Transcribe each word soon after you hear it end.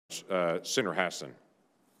Senator Hassan.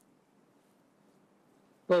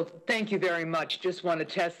 Well, thank you very much. Just want to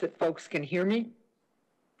test that folks can hear me.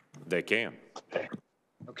 They can.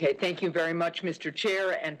 Okay, thank you very much, Mr.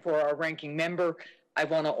 Chair, and for our ranking member. I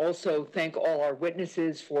want to also thank all our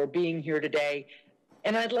witnesses for being here today.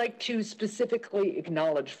 And I'd like to specifically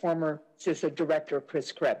acknowledge former CISA Director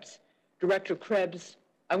Chris Krebs. Director Krebs,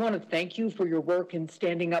 I want to thank you for your work in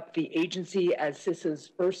standing up the agency as CISA's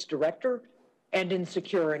first director and in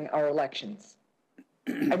securing our elections.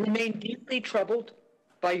 I remain deeply troubled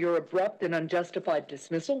by your abrupt and unjustified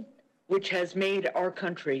dismissal, which has made our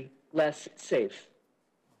country less safe.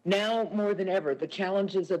 Now, more than ever, the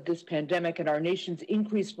challenges of this pandemic and our nation's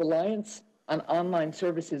increased reliance on online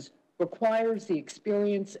services requires the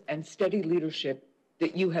experience and steady leadership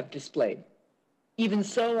that you have displayed. Even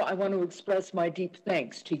so, I want to express my deep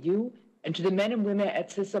thanks to you and to the men and women at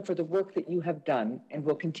CISA for the work that you have done and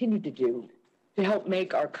will continue to do to help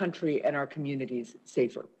make our country and our communities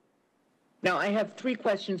safer. Now, I have 3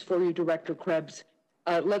 questions for you, Director Krebs.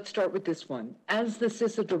 Let's start with this one. As the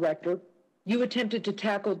CISA director, you attempted to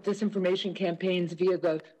tackle disinformation campaigns via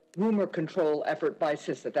the rumor control effort by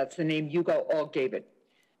CISA. That's the name Hugo Ogg gave it.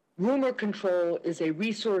 Rumor control is a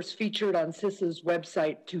resource featured on CISA's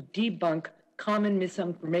website to debunk common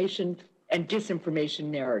misinformation and disinformation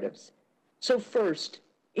narratives. So first,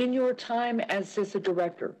 in your time as CISA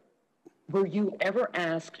director, were you ever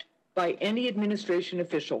asked by any administration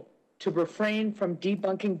official to refrain from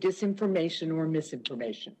debunking disinformation or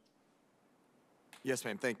misinformation? Yes,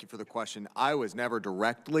 ma'am. Thank you for the question. I was never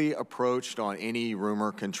directly approached on any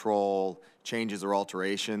rumor control changes or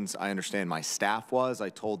alterations. I understand my staff was. I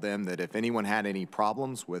told them that if anyone had any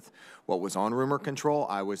problems with what was on rumor control,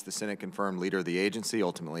 I was the Senate-confirmed leader of the agency.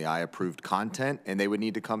 Ultimately, I approved content, and they would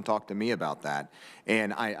need to come talk to me about that.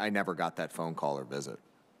 And I never got that phone call or visit.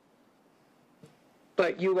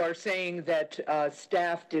 But you are saying that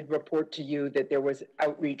staff did report to you that there was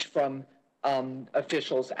outreach from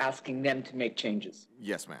officials asking them to make changes?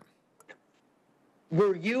 Yes, ma'am.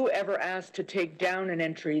 Were you ever asked to take down an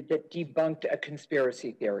entry that debunked a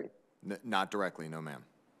conspiracy theory? Not directly, no, ma'am.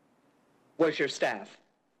 Was your staff?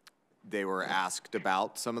 They were asked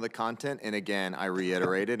about some of the content, and again, I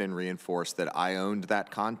reiterated and reinforced that I owned that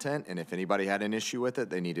content, and if anybody had an issue with it,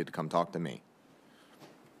 they needed to come talk to me.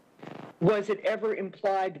 Was it ever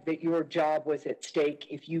implied that your job was at stake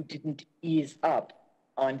if you didn't ease up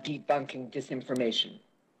on debunking disinformation?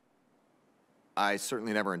 I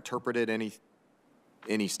certainly never interpreted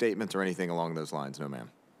any statements or anything along those lines, no,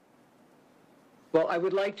 ma'am. Well, I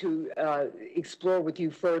would like to explore with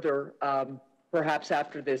you further, perhaps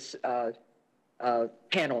after this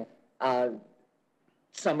panel,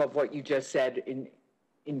 some of what you just said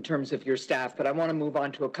in terms of your staff, but I want to move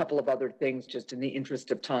on to a couple of other things just in the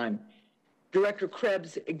interest of time. Director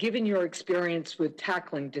Krebs, given your experience with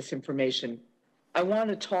tackling disinformation, I want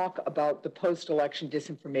to talk about the post-election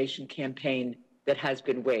disinformation campaign that has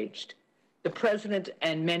been waged. The president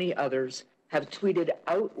and many others have tweeted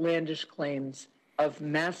outlandish claims of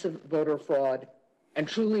massive voter fraud and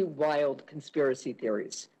truly wild conspiracy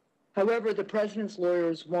theories. However, the president's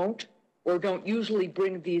lawyers won't or don't usually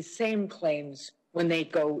bring these same claims when they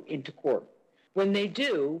go into court. When they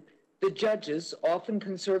do, the judges, often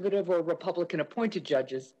conservative or Republican-appointed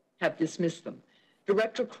judges, have dismissed them.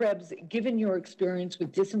 Director Krebs, given your experience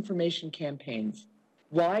with disinformation campaigns,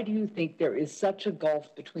 why do you think there is such a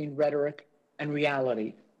gulf between rhetoric and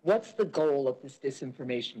reality? What's the goal of this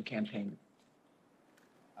disinformation campaign?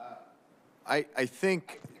 I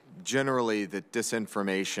think generally that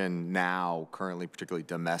disinformation now, currently, particularly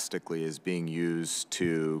domestically, is being used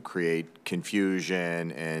to create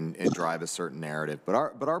confusion and drive a certain narrative. But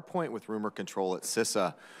our point with rumor control at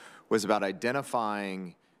CISA was about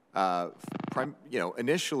identifying,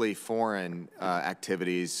 initially foreign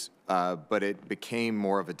activities, but it became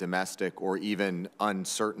more of a domestic or even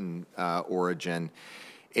uncertain origin.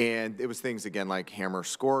 And it was things, again, like hammer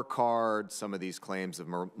scorecards, some of these claims of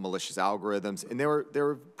malicious algorithms, and they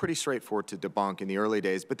were pretty straightforward to debunk in the early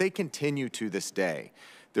days, but they continue to this day.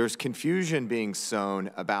 There's confusion being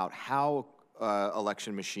sown about how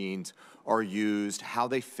election machines are used, how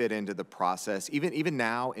they fit into the process. Even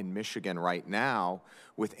now in Michigan right now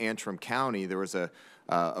with Antrim County, there was a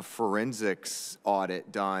forensics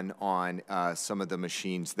audit done on some of the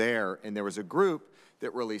machines there, and there was a group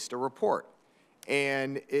that released a report.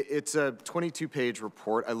 And it's a 22-page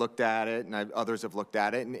report. I looked at it, and others have looked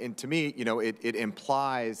at it. And to me, it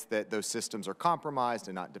implies that those systems are compromised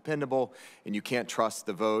and not dependable, and you can't trust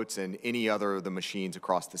the votes and any other of the machines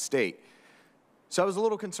across the state. So I was a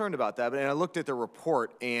little concerned about that, and I looked at the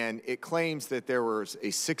report, and it claims that there was a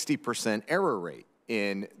 60% error rate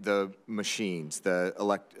in the machines, the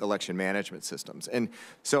election management systems. And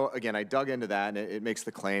so, again, I dug into that, and it makes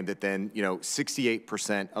the claim that then,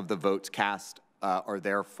 68% of the votes cast are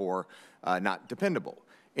therefore not dependable.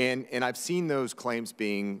 And I've seen those claims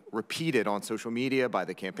being repeated on social media by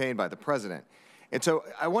the campaign, by the president. And so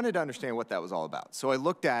I wanted to understand what that was all about. So I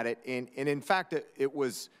looked at it, and in fact, it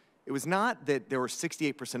was not that there were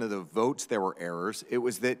 68% of the votes there were errors. It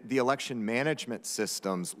was that the election management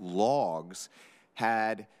system's logs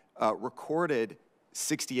had recorded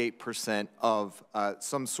 68% of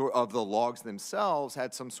some sort of the logs themselves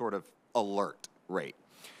had some sort of alert rate.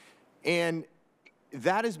 And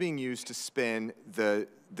that is being used to spin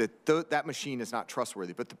that machine is not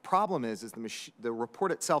trustworthy. But the problem is the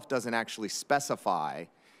report itself doesn't actually specify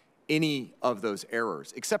any of those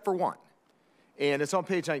errors, except for one. And it's on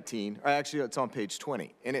page 19, or actually it's on page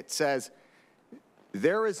 20. And it says,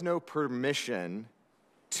 there is no permission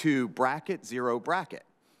to bracket zero bracket.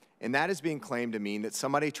 And that is being claimed to mean that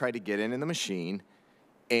somebody tried to get in the machine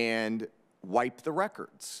and wipe the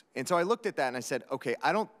records. And so I looked at that and I said, okay,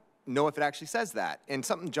 I don't know if it actually says that. And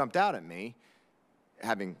something jumped out at me,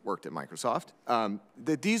 having worked at Microsoft,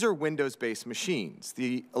 that these are Windows-based machines.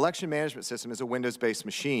 The election management system is a Windows-based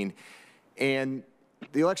machine, and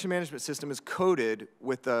the election management system is coded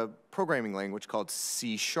with a programming language called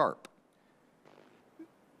C#.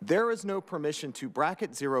 There is no permission to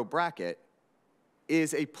bracket zero bracket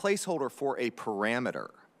is a placeholder for a parameter.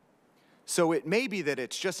 So it may be that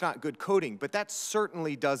it's just not good coding, but that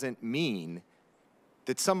certainly doesn't mean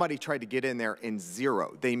that somebody tried to get in there and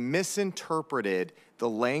zero. They misinterpreted the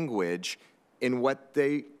language in what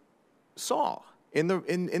they saw in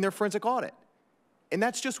their forensic audit. And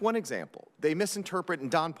that's just one example. They misinterpret, and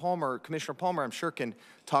Commissioner Palmer, I'm sure, can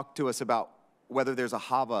talk to us about whether there's a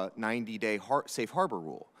HAVA 90-day safe harbor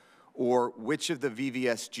rule, or which of the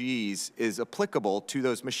VVSGs is applicable to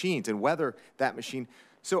those machines, and whether that machine.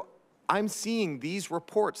 So I'm seeing these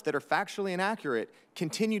reports that are factually inaccurate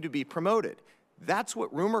continue to be promoted. That's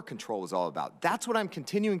what rumor control is all about. That's what I'm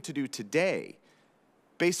continuing to do today,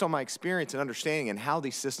 based on my experience and understanding and how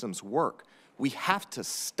these systems work. We have to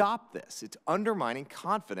stop this. It's undermining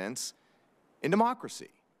confidence in democracy.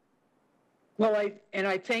 Well,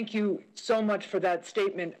 I thank you so much for that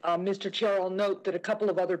statement. Mr. Chair, I'll note that a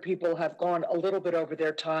couple of other people have gone a little bit over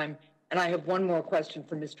their time, and I have one more question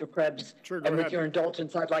for Mr. Krebs. Sure, go and with ahead. your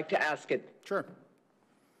indulgence, I'd like to ask it. Sure.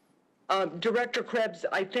 Director Krebs,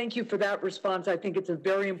 I thank you for that response. I think it's a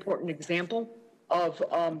very important example of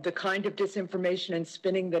the kind of disinformation and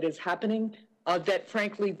spinning that is happening that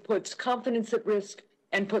frankly puts confidence at risk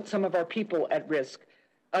and puts some of our people at risk.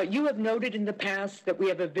 You have noted in the past that we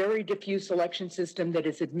have a very diffuse election system that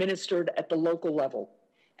is administered at the local level.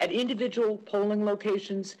 At individual polling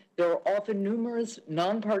locations, there are often numerous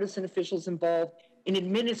nonpartisan officials involved in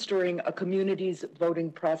administering a community's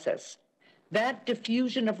voting process. That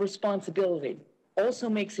diffusion of responsibility also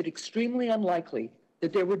makes it extremely unlikely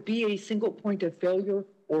that there would be a single point of failure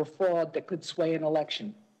or fraud that could sway an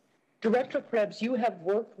election. Director Krebs, you have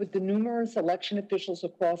worked with the numerous election officials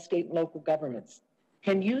across state and local governments.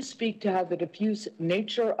 Can you speak to how the diffuse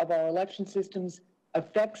nature of our election systems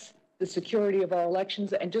affects the security of our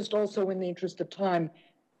elections? And just also in the interest of time,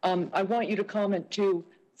 I want you to comment too.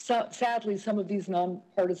 Sadly, some of these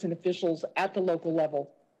nonpartisan officials at the local level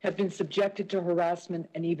have been subjected to harassment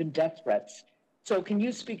and even death threats. So can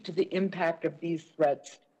you speak to the impact of these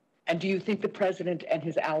threats? And do you think the president and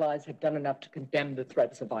his allies have done enough to condemn the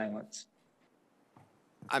threats of violence?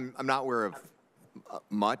 I'm not aware of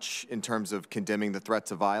much in terms of condemning the threats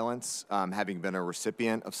of violence, having been a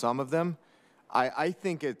recipient of some of them. I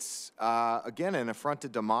think it's, again, an affront to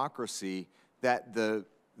democracy that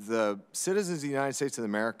the citizens of the United States of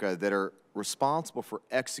America that are responsible for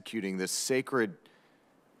executing this sacred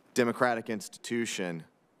democratic institution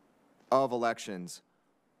of elections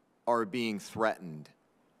are being threatened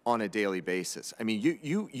on a daily basis. I mean,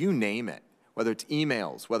 you name it, whether it's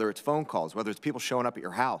emails, whether it's phone calls, whether it's people showing up at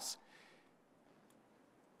your house.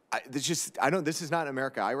 This is not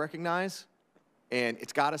America I recognize, and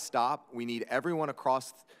it's got to stop. We need everyone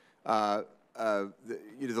across the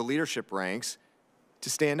leadership ranks to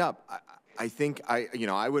stand up. I think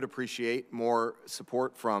I would appreciate more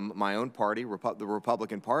support from my own party, the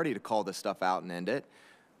Republican Party, to call this stuff out and end it.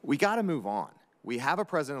 We got to move on. We have a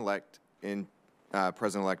president-elect in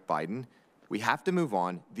President-elect Biden. We have to move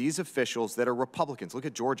on. These officials that are Republicans, look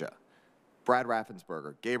at Georgia, Brad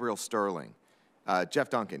Raffensperger, Gabriel Sterling, Jeff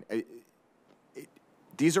Duncan.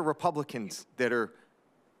 These are Republicans that are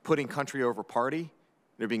putting country over party.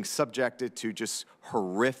 They're being subjected to just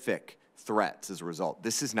horrific threats as a result.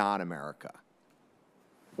 This is not America.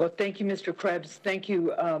 Well, thank you, Mr. Krebs. Thank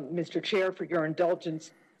you, Mr. Chair, for your indulgence.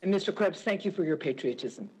 And Mr. Krebs, thank you for your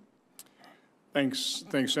patriotism. Thanks,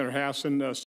 Senator Hassan.